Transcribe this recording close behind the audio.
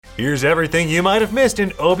Here's everything you might have missed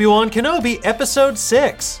in Obi-Wan Kenobi Episode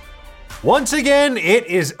 6. Once again, it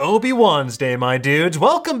is Obi-Wan's Day, my dudes.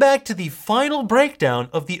 Welcome back to the final breakdown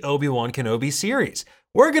of the Obi-Wan Kenobi series.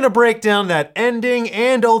 We're going to break down that ending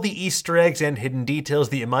and all the Easter eggs and hidden details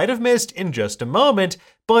that you might have missed in just a moment,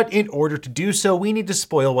 but in order to do so, we need to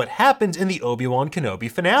spoil what happens in the Obi-Wan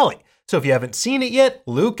Kenobi finale. So if you haven't seen it yet,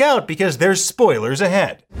 look out because there's spoilers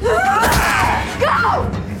ahead.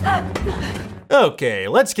 Go! Okay,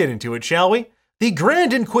 let's get into it, shall we? The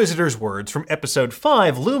Grand Inquisitor's words from Episode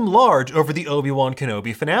 5 loom large over the Obi-Wan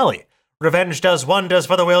Kenobi finale. Revenge does wonders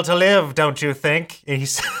for the will to live, don't you think? And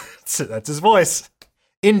that's his voice.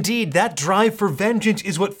 Indeed, that drive for vengeance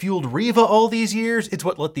is what fueled Reva all these years. It's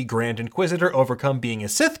what let the Grand Inquisitor overcome being a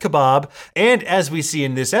Sith kebab. And as we see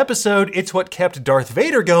in this episode, it's what kept Darth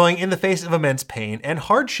Vader going in the face of immense pain and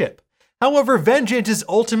hardship. However, vengeance is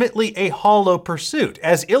ultimately a hollow pursuit,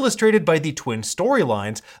 as illustrated by the twin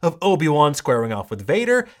storylines of Obi-Wan squaring off with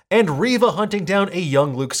Vader and Reva hunting down a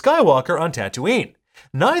young Luke Skywalker on Tatooine.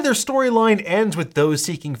 Neither storyline ends with those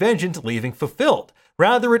seeking vengeance leaving fulfilled.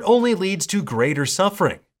 Rather, it only leads to greater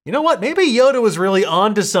suffering. You know what? Maybe Yoda was really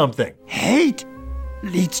onto something. Hate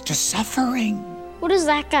leads to suffering. What does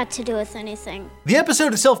that got to do with anything? The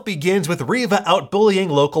episode itself begins with Reva outbullying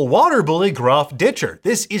local water bully Groff Ditcher.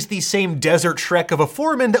 This is the same desert Shrek of a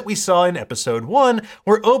foreman that we saw in Episode 1,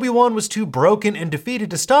 where Obi-Wan was too broken and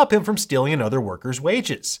defeated to stop him from stealing another worker's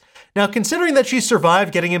wages. Now, considering that she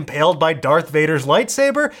survived getting impaled by Darth Vader's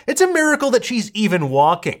lightsaber, it's a miracle that she's even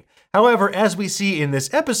walking. However, as we see in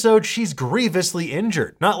this episode, she's grievously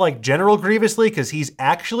injured. Not like General grievously, because he's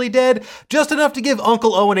actually dead, just enough to give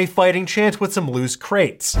Uncle Owen a fighting chance with some loose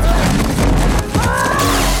crates.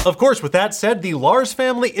 Of course, with that said, the Lars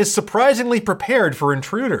family is surprisingly prepared for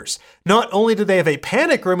intruders. Not only do they have a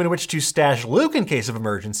panic room in which to stash Luke in case of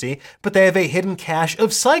emergency, but they have a hidden cache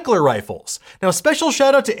of cycler rifles. Now, special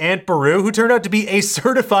shout out to Aunt Beru, who turned out to be a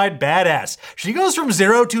certified badass. She goes from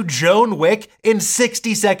 0 to Joan Wick in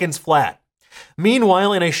 60 seconds flat.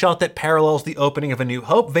 Meanwhile, in a shot that parallels the opening of A New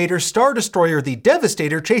Hope, Vader's Star Destroyer, the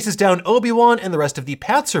Devastator, chases down Obi-Wan and the rest of the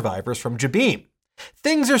Path survivors from Jabiim.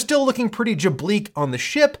 Things are still looking pretty bleak on the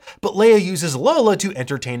ship, but Leia uses Lola to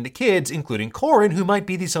entertain the kids, including Corran, who might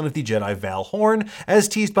be the son of the Jedi Val Horn, as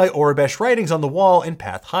teased by Aurebesh writings on the wall and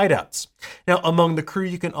Path hideouts. Now, among the crew,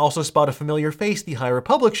 you can also spot a familiar face, the High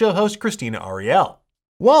Republic show host Christina Ariel.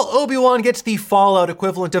 While Obi-Wan gets the Fallout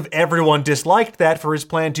equivalent of everyone disliked that for his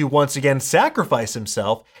plan to once again sacrifice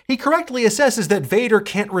himself, he correctly assesses that Vader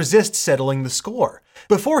can't resist settling the score.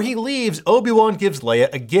 Before he leaves, Obi-Wan gives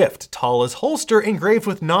Leia a gift, Tala's holster engraved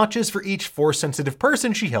with notches for each Force-sensitive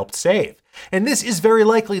person she helped save. And this is very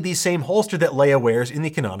likely the same holster that Leia wears in the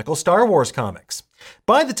canonical Star Wars comics.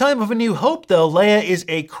 By the time of A New Hope, though, Leia is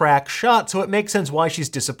a crack shot, so it makes sense why she's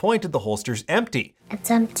disappointed the holster's empty.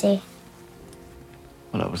 It's empty.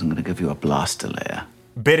 Well, I wasn't going to give you a blaster, Leia.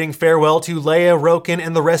 Bidding farewell to Leia, Roken,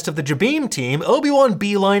 and the rest of the Jabiim team, Obi-Wan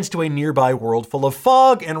beelines to a nearby world full of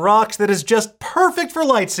fog and rocks that is just perfect for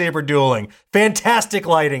lightsaber dueling. Fantastic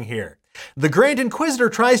lighting here. The Grand Inquisitor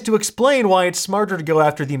tries to explain why it's smarter to go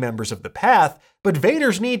after the members of the Path, but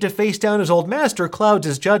Vader's need to face down his old master clouds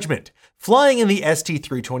his judgment. Flying in the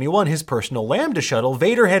ST-321, his personal Lambda shuttle,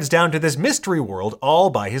 Vader heads down to this mystery world all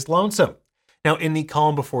by his lonesome. Now, in the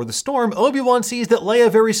calm before the storm, Obi-Wan sees that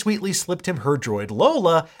Leia very sweetly slipped him her droid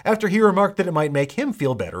Lola after he remarked that it might make him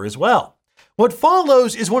feel better as well. What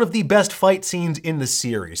follows is one of the best fight scenes in the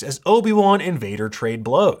series, as Obi-Wan and Vader trade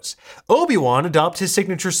blows. Obi-Wan adopts his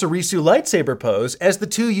signature Sarisu lightsaber pose as the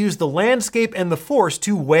two use the landscape and the Force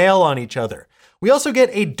to wail on each other. We also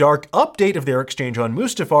get a dark update of their exchange on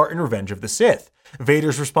Mustafar in Revenge of the Sith.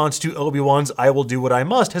 Vader's response to Obi-Wan's "I will do what I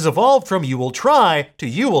must" has evolved from "you will try" to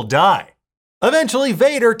 "you will die." Eventually,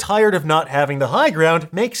 Vader, tired of not having the high ground,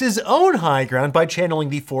 makes his own high ground by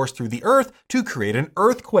channeling the Force through the Earth to create an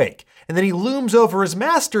earthquake, and then he looms over his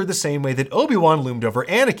master the same way that Obi-Wan loomed over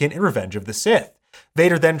Anakin in Revenge of the Sith.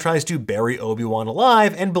 Vader then tries to bury Obi-Wan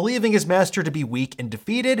alive, and believing his master to be weak and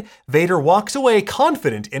defeated, Vader walks away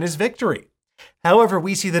confident in his victory. However,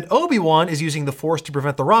 we see that Obi-Wan is using the Force to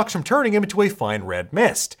prevent the rocks from turning him into a fine red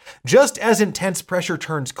mist. Just as intense pressure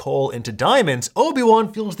turns coal into diamonds,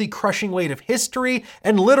 Obi-Wan feels the crushing weight of history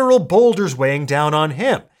and literal boulders weighing down on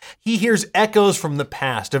him. He hears echoes from the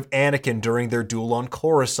past of Anakin during their duel on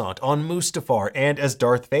Coruscant, on Mustafar, and as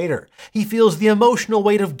Darth Vader. He feels the emotional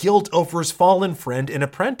weight of guilt over his fallen friend and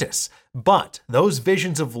apprentice. But those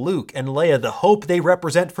visions of Luke and Leia, the hope they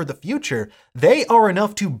represent for the future, they are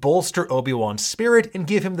enough to bolster Obi-Wan's spirit and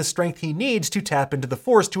give him the strength he needs to tap into the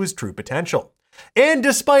Force to his true potential. And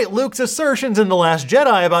despite Luke's assertions in The Last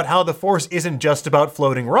Jedi about how the Force isn't just about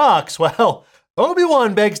floating rocks, well,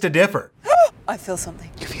 Obi-Wan begs to differ. I feel something.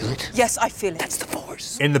 You feel it? Yes, I feel it. That's the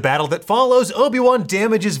Force. In the battle that follows, Obi-Wan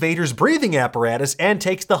damages Vader's breathing apparatus and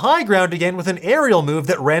takes the high ground again with an aerial move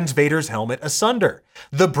that rends Vader's helmet asunder.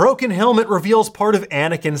 The broken helmet reveals part of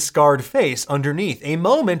Anakin's scarred face underneath, a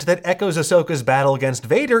moment that echoes Ahsoka's battle against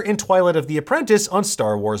Vader in Twilight of the Apprentice on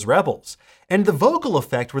Star Wars Rebels. And the vocal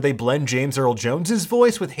effect where they blend James Earl Jones's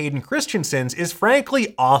voice with Hayden Christensen's is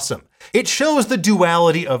frankly awesome. It shows the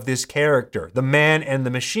duality of this character, the man and the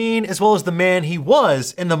machine, as well as the man he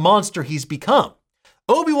was and the monster he's become.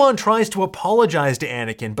 Obi-Wan tries to apologize to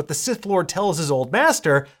Anakin, but the Sith Lord tells his old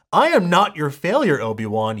master, "I am not your failure,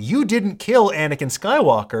 Obi-Wan. You didn't kill Anakin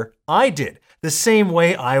Skywalker. I did. The same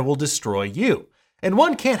way I will destroy you." And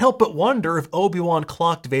one can't help but wonder if Obi-Wan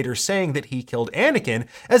clocked Vader saying that he killed Anakin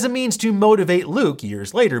as a means to motivate Luke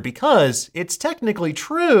years later, because it's technically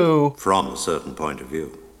true. From a certain point of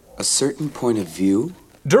view. A certain point of view?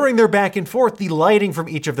 During their back and forth, the lighting from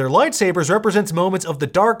each of their lightsabers represents moments of the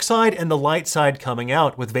dark side and the light side coming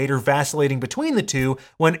out, with Vader vacillating between the two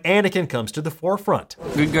when Anakin comes to the forefront.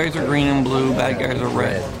 Good guys are green and blue, bad guys are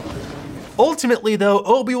red. Ultimately, though,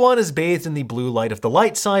 Obi-Wan is bathed in the blue light of the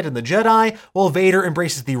light side and the Jedi, while Vader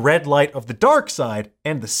embraces the red light of the dark side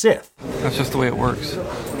and the Sith. That's just the way it works.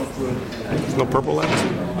 There's no purple lens?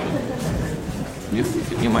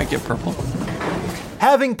 You might get purple.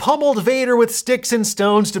 Having pummeled Vader with sticks and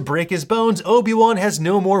stones to break his bones, Obi-Wan has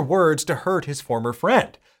no more words to hurt his former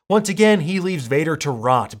friend. Once again, he leaves Vader to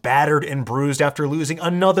rot, battered and bruised after losing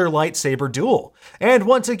another lightsaber duel. And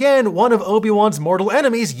once again, one of Obi-Wan's mortal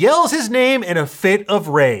enemies yells his name in a fit of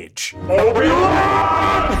rage.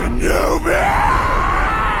 Obi-Wan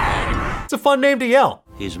Kenobi! It's a fun name to yell.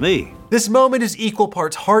 He's me. This moment is equal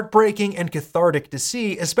parts heartbreaking and cathartic to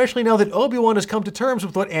see, especially now that Obi-Wan has come to terms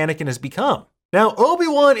with what Anakin has become. Now,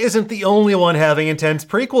 Obi-Wan isn't the only one having intense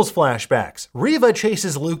prequels flashbacks. Reva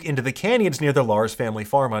chases Luke into the canyons near the Lars family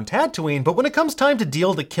farm on Tatooine, but when it comes time to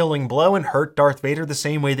deal the killing blow and hurt Darth Vader the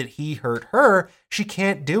same way that he hurt her, she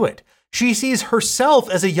can't do it. She sees herself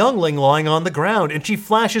as a youngling lying on the ground, and she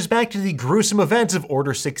flashes back to the gruesome events of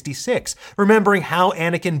Order 66, remembering how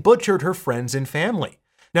Anakin butchered her friends and family.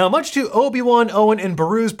 Now, much to Obi-Wan, Owen, and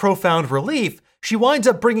Beru's profound relief, she winds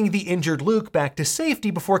up bringing the injured Luke back to safety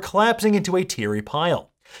before collapsing into a teary pile.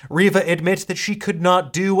 Reva admits that she could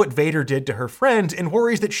not do what Vader did to her friends and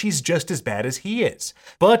worries that she's just as bad as he is.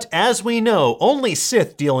 But as we know, only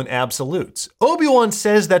Sith deal in absolutes. Obi-Wan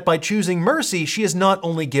says that by choosing mercy, she has not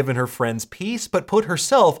only given her friends peace, but put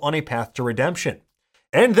herself on a path to redemption.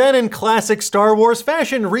 And then in classic Star Wars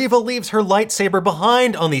fashion, Reva leaves her lightsaber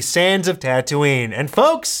behind on the sands of Tatooine. And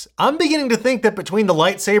folks, I'm beginning to think that between the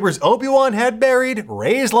lightsabers Obi-Wan had buried,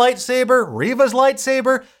 Rey's lightsaber, Reva's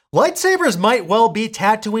lightsaber, lightsabers might well be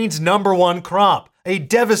Tatooine's #1 crop, a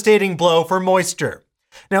devastating blow for moisture.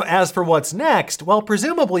 Now, as for what's next, well,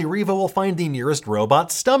 presumably Reva will find the nearest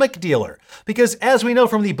robot stomach dealer, because as we know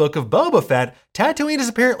from the Book of Boba Fett, Tatooine is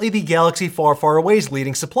apparently the galaxy far, far away's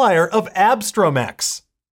leading supplier of Abstromex.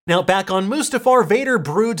 Now, back on Mustafar, Vader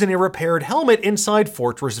broods in a repaired helmet inside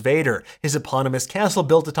Fortress Vader, his eponymous castle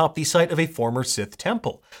built atop the site of a former Sith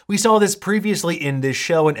temple. We saw this previously in this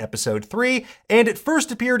show in Episode 3, and it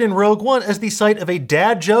first appeared in Rogue One as the site of a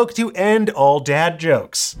dad joke to end all dad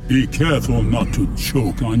jokes. Be careful not to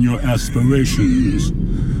choke on your aspirations,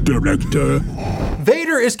 Director.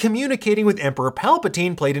 Vader is communicating with Emperor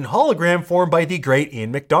Palpatine, played in hologram form by the great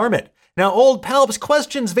Ian McDiarmid. Now, old Palps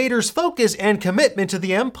questions Vader's focus and commitment to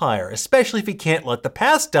the Empire, especially if he can't let the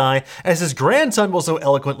past die, as his grandson will so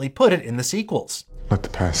eloquently put it in the sequels. Let the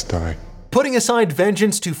past die. Putting aside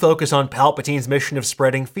vengeance to focus on Palpatine's mission of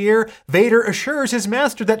spreading fear, Vader assures his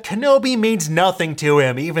master that Kenobi means nothing to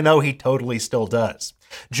him, even though he totally still does.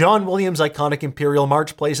 John Williams' iconic Imperial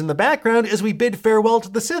March plays in the background as we bid farewell to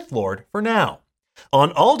the Sith Lord for now.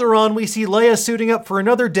 On Alderaan, we see Leia suiting up for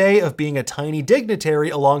another day of being a tiny dignitary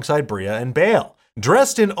alongside Bria and Bail.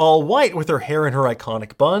 Dressed in all white with her hair in her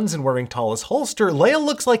iconic buns and wearing Tala's holster, Leia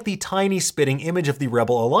looks like the tiny spitting image of the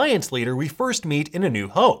Rebel Alliance leader we first meet in A New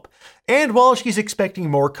Hope. And while she's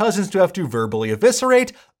expecting more cousins to have to verbally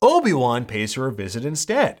eviscerate, Obi-Wan pays her a visit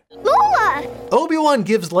instead. Lola! Obi-Wan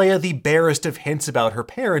gives Leia the barest of hints about her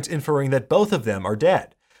parents, inferring that both of them are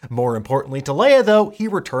dead. More importantly to Leia, though, he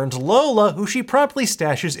returns Lola, who she promptly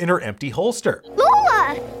stashes in her empty holster.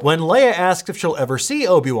 Lola! When Leia asks if she'll ever see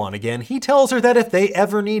Obi-Wan again, he tells her that if they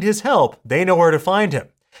ever need his help, they know where to find him.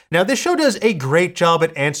 Now, this show does a great job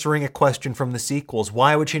at answering a question from the sequels.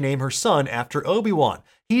 Why would she name her son after Obi-Wan?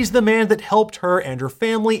 He's the man that helped her and her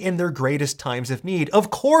family in their greatest times of need. Of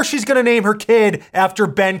course she's gonna name her kid after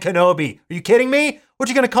Ben Kenobi. Are you kidding me? What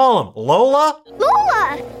you gonna call him? Lola?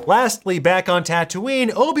 Lola! Lastly, back on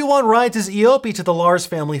Tatooine, Obi-Wan rides his Eopie to the Lars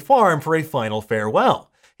family farm for a final farewell.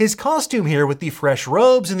 His costume here with the fresh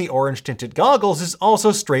robes and the orange-tinted goggles is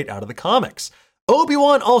also straight out of the comics.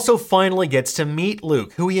 Obi-Wan also finally gets to meet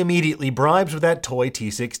Luke, who he immediately bribes with that toy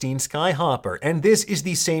T-16 Skyhopper, and this is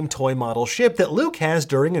the same toy model ship that Luke has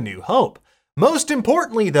during A New Hope. Most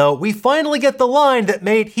importantly, though, we finally get the line that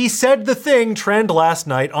made "he said the thing" trend last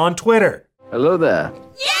night on Twitter. Hello there.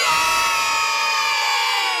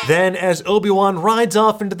 Then, as Obi-Wan rides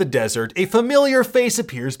off into the desert, a familiar face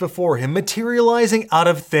appears before him, materializing out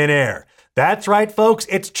of thin air. That's right, folks,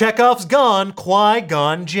 it's Chekhov's gun,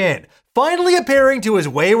 Qui-Gon Jinn, finally appearing to his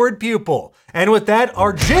wayward pupil. And with that,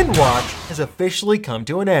 our Jinn watch has officially come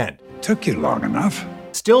to an end. Took you long enough.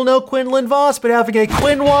 Still no Quinlan Vos, but having a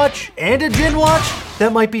Quinn watch and a Jinn watch,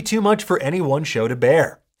 that might be too much for any one show to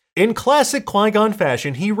bear. In classic Qui-Gon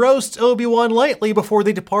fashion, he roasts Obi-Wan lightly before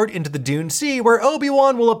they depart into the Dune Sea, where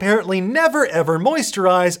Obi-Wan will apparently never ever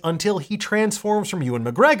moisturize until he transforms from Ewan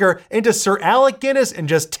McGregor into Sir Alec Guinness in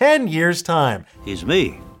just 10 years' time. He's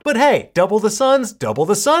me. But hey, double the suns, double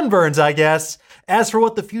the sunburns, I guess. As for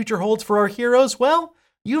what the future holds for our heroes, well,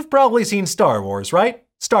 you've probably seen Star Wars, right?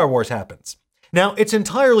 Star Wars happens. Now, it's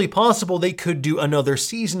entirely possible they could do another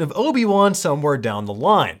season of Obi-Wan somewhere down the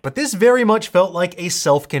line, but this very much felt like a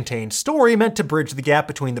self-contained story meant to bridge the gap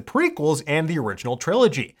between the prequels and the original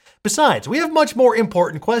trilogy. Besides, we have much more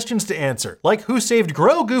important questions to answer, like who saved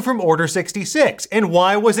Grogu from Order 66, and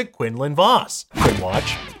why was it Quinlan Vos? Quinn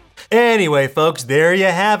watch. Anyway, folks, there you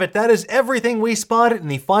have it. That is everything we spotted in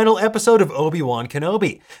the final episode of Obi-Wan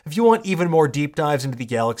Kenobi. If you want even more deep dives into the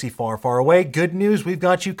galaxy far, far away, good news, we've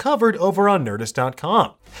got you covered over on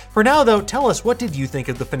Nerdist.com. For now, though, tell us, what did you think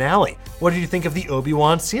of the finale? What did you think of the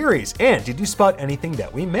Obi-Wan series? And did you spot anything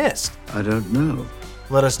that we missed? I don't know.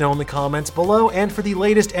 Let us know in the comments below, and for the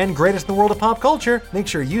latest and greatest in the world of pop culture, make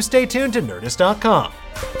sure you stay tuned to Nerdist.com.